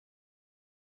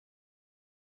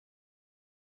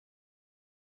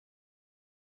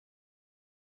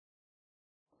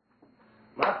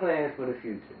My plans for the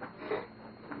future.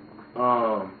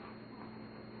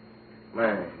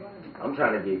 Man, I'm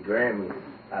trying to get Grammys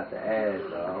out the ass.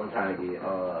 I'm trying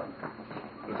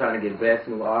to get best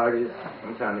new artist.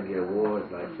 I'm trying to get awards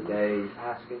like today's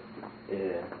Oscar.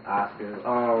 Yeah,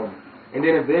 Oscars. And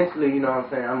then eventually, you know what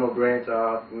I'm saying, I'm gonna branch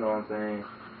off. You know what I'm saying.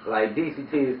 Like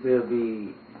DCT will still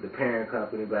be the parent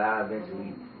company, but I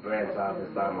eventually branch off and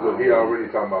start my own. Look, he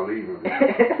already talking about leaving.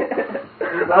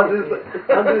 I'm just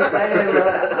saying,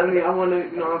 I mean, I want to,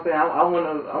 you know what I'm saying, I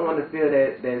want to fill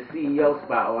that CEO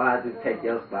spot, or I just take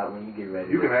your spot when you get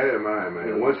ready. You can have mine,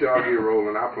 man. Once y'all get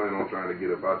rolling, I plan on trying to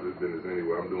get up out this business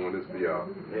anyway. I'm doing this for y'all.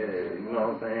 Yeah, you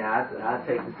know what I'm saying. I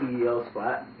take the CEO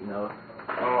spot, you know.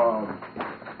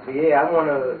 But yeah,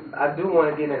 I do want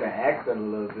to get into acting a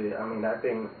little bit. I mean, I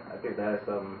think that's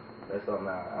something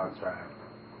I'll try,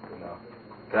 you know.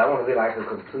 Cause I want to be like a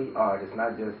complete artist,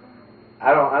 not just.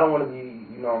 I don't want to be,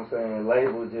 you know what I'm saying,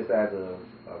 labeled just as a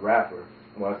rapper.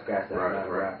 Well, scratch that, I'm not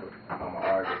a rapper. I'm an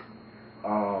artist.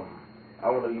 I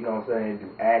want to, you know what I'm saying, do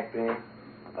acting,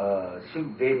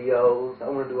 shoot videos. I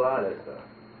want to do all that stuff.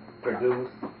 Produce.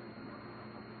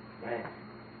 Man.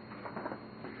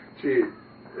 Shit,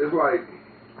 it's like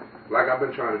I've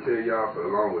been trying to tell y'all for the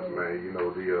longest, man. You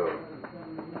know,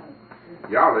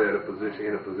 y'all are in a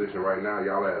position right now.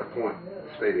 Y'all are at a point,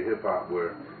 state of hip hop,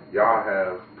 where y'all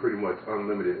have pretty much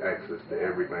unlimited access to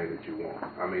everything that you want.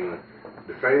 I mean,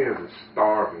 the fans are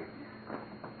starving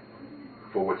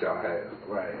for what y'all have.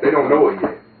 Right. They don't know it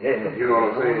yet. Yeah. You know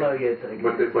what I'm saying? Don't know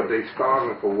yet But they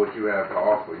starving for what you have to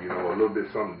offer. You know, a little bit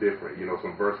something different. You know,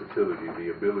 some versatility,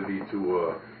 the ability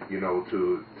to you know,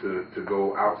 to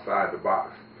go outside the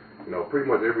box. You know, pretty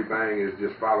much everything is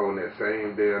just following that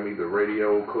same damn either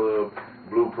radio, club,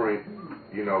 blueprint.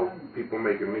 You know, people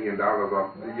making $1 million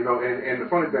off. You know, and the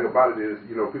funny thing about it is,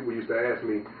 you know, people used to ask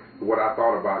me what I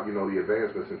thought about, you know, the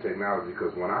advancements in technology,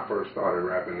 because when I first started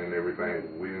rapping and everything,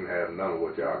 we didn't have none of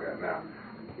what y'all got now.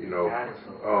 You know,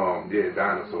 yeah,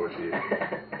 dinosaur shit.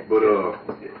 But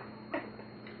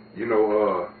you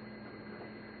know,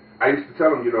 I used to tell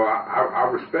them, you know, I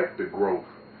respect the growth,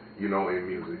 you know, in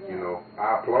music. You know,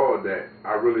 I applaud that.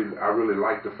 I really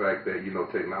like the fact that, you know,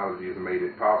 technology has made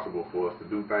it possible for us to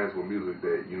do things with music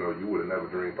that, you know, you would have never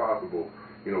dreamed possible,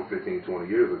 you know, 15, 20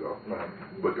 years ago. Right.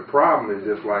 But the problem is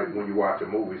just like when you watch a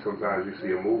movie, sometimes you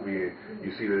see a movie and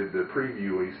you see the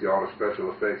preview and you see all the special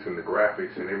effects and the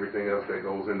graphics and everything else that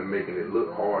goes into making it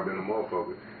look hard than a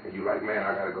motherfucker. And you're like, man,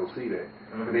 I gotta go see that.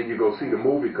 Mm-hmm. And then you go see the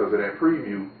movie because of that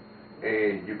preview,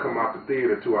 and you come out the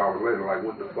theater 2 hours later like,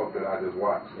 what the fuck did I just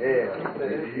watch? Yeah.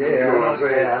 You know what I'm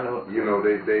saying? Yeah, I know. You know,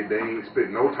 they ain't spent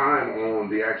no time on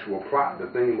the actual plot, the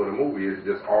theme of the movie. It's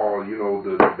just all, you know,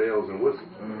 the bells and whistles.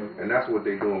 Mm-hmm. And that's what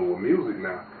they're doing with music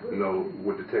now. You know,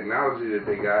 with the technology that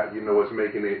they got, you know, it's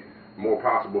making it more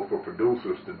possible for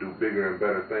producers to do bigger and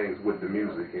better things with the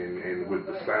music and with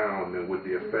the sound and with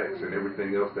the effects and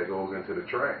everything else that goes into the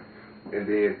track. And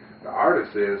then the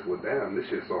artist says, well, damn, this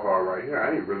shit's so hard right here.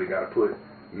 I ain't really got to put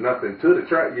nothing to the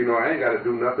track. You know, I ain't got to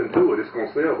do nothing to it. It's going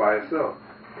to sell by itself.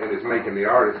 And it's making the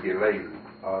artist get lazy.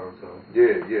 Auto-tune.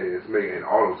 Yeah, it's making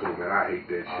auto-tune, man. I hate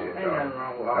that shit, Ain't nothing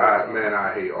wrong with auto-tune. Man,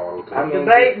 I hate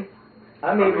auto-tune.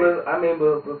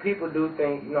 But people do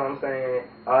think, you know what I'm saying,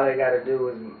 all they gotta do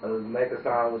is make a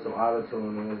song with some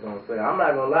auto-tune and it's gonna sell. I'm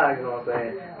not gonna lie, you know what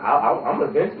I'm saying, I'm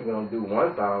eventually gonna do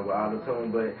one song with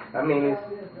auto-tune, but I mean,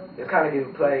 it's kind of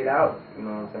getting played out, you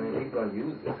know what I'm saying, people gonna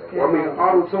use it. Well, I mean,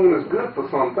 auto-tune is good for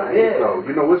some things, though.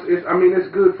 You know,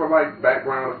 it's good for, like,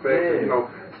 background effects and, you know,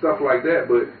 stuff like that,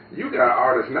 but you got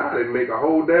artists now that make a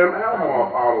whole damn album off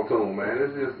auto-tune, man.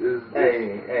 It's just...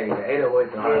 Hey, the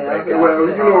 808 well,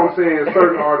 you know what I'm saying,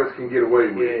 certain artists can get away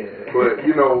with it. Yeah. But,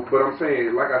 you know, I'm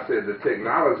saying, like I said, the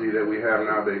technology that we have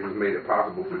nowadays has made it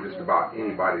possible for just about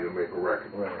anybody to make a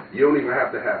record. Right. You don't even have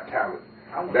to have talent.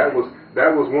 That was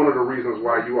one of the reasons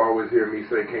why you always hear me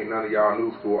say, can't none of y'all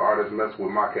new school artists mess with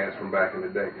my cats from back in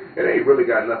the day. It ain't really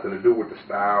got nothing to do with the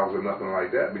styles or nothing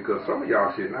like that, because some of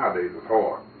y'all shit nowadays is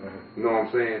hard. You know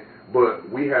what I'm saying? But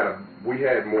we had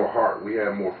more heart, we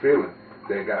had more feeling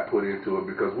that got put into it,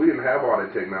 because we didn't have all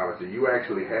that technology. You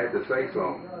actually had to say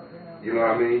something. You know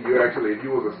what I mean? You actually, if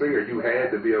you was a singer, you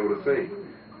had to be able to sing.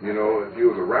 You know, if you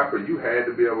was a rapper, you had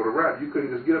to be able to rap. You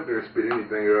couldn't just get up there and spit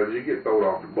anything, or you get thrown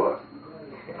off the bus.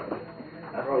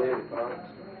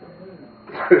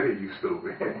 You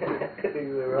stupid.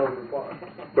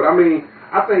 But I mean,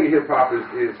 I think hip hop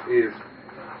is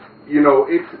you know,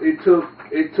 it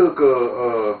took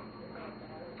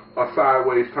a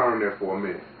sideways turn there for a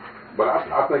minute, but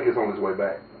I think it's on its way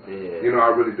back. Yeah. You know, I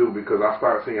really do, because I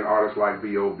start seeing artists like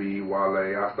B.O.B.,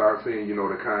 Wale. I start seeing, you know,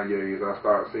 the Kanye's. I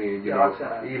start seeing, you know,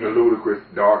 Darkside. even Ludacris,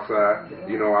 Darkside. Yeah.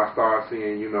 You know, I start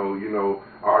seeing, you know,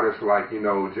 artists like, you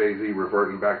know, Jay-Z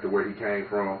reverting back to where he came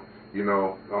from. You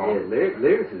know,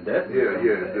 lyrics is definitely.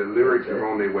 the lyrics are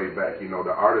on their way back. You know,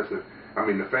 the artists are, I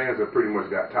mean, the fans have pretty much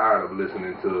got tired of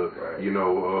listening to, you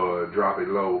know, Drop It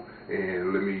Low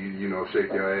and Let Me, you know,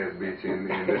 Shake Your Ass, Bitch, and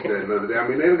this, that, and the other day. I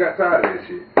mean, they got tired of that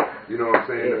shit. You know what I'm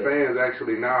saying? The fans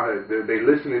actually now, they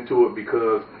listening to it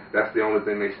because that's the only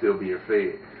thing they still being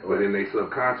fed. But in their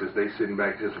subconscious, they sitting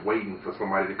back just waiting for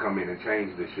somebody to come in and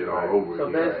change this shit all over So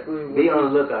again. basically, Be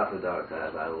on the lookout for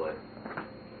Darkside, by the way.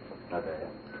 Okay.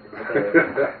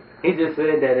 He just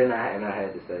said that, and I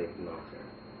had to say, you know what I'm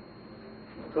saying.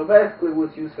 So basically,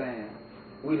 what you saying?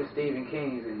 We the Stephen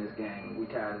Kings in this game. We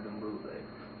tired of them bootlegs.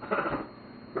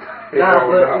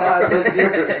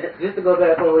 But just to go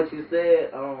back on what you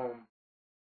said,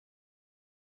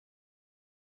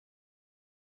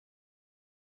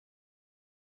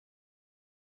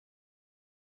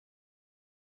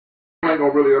 I ain't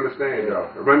gonna really understand y'all.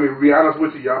 Let me be honest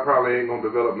with you, y'all probably ain't gonna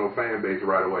develop no fan base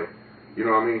right away. You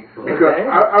know what I mean? Because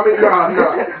I mean, no, you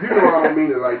know I don't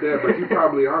mean it like that, but you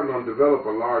probably aren't gonna develop a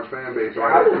large fan base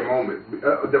right at the moment.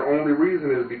 The only reason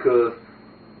is because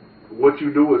what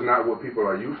you do is not what people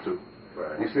are used to.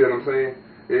 Right. You see what I'm saying?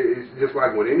 It's just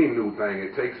like with any new thing,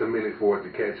 it takes a minute for it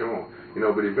to catch on. You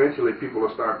know, but eventually people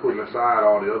will start putting aside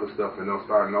all the other stuff and they'll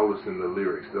start noticing the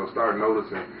lyrics. They'll start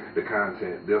noticing the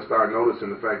content. They'll start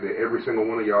noticing the fact that every single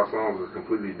one of y'all songs is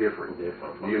completely different.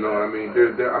 You know what I mean?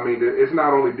 It's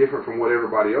not only different from what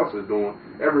everybody else is doing.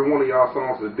 Every one of y'all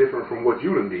songs is different from what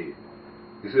you done did.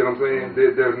 You see what I'm saying?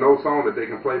 There's no song that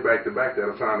they can play back to back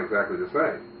that'll sound exactly the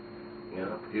same. Yeah.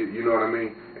 You know what I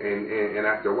mean? And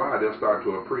after a while, they'll start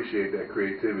to appreciate that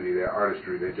creativity, that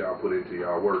artistry that y'all put into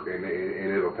y'all work, and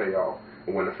it'll pay off.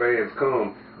 And when the fans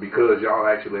come, because y'all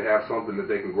actually have something that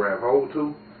they can grab hold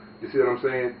to, you see what I'm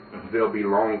saying? They'll be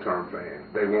long-term fans.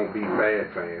 They won't be bad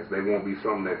fans. They won't be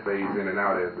something that fades in and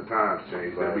out as the times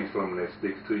change. They'll be something that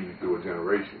sticks to you through a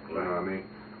generation. You know what I mean?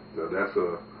 So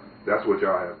that's what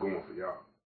y'all have going for y'all.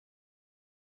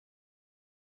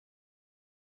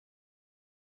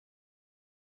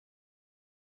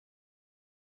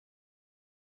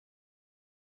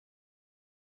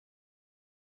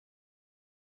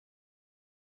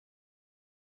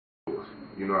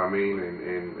 You know what I mean?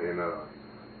 And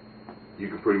you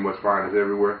can pretty much find us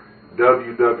everywhere.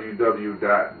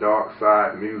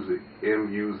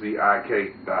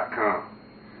 www.darksidemuzik.com.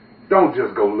 Don't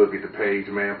just go look at the page,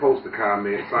 man. Post a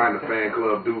comment, sign the fan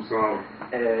club, do something.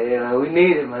 Yeah, we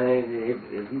need it, man.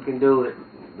 If you can do it,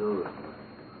 do it.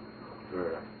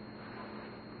 Sure.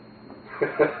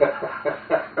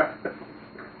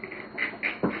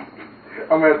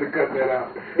 I'm gonna have to cut that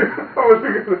out. I'm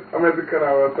gonna have to cut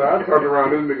out one time. I turned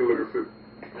around, this nigga looking sick.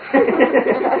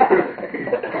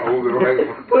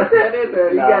 Put that in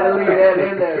there. You gotta leave that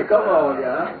in there. Come on,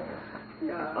 y'all.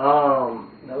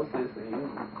 No sister.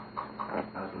 I was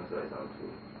gonna say something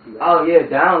too. Oh yeah,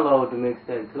 download the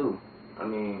mixtape too. I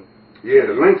mean. Yeah,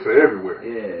 the links are everywhere.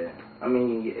 Yeah, I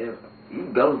mean, if you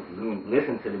go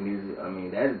listen to the music. I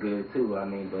mean, that's good too. I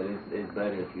mean, but it's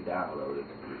better if you download it.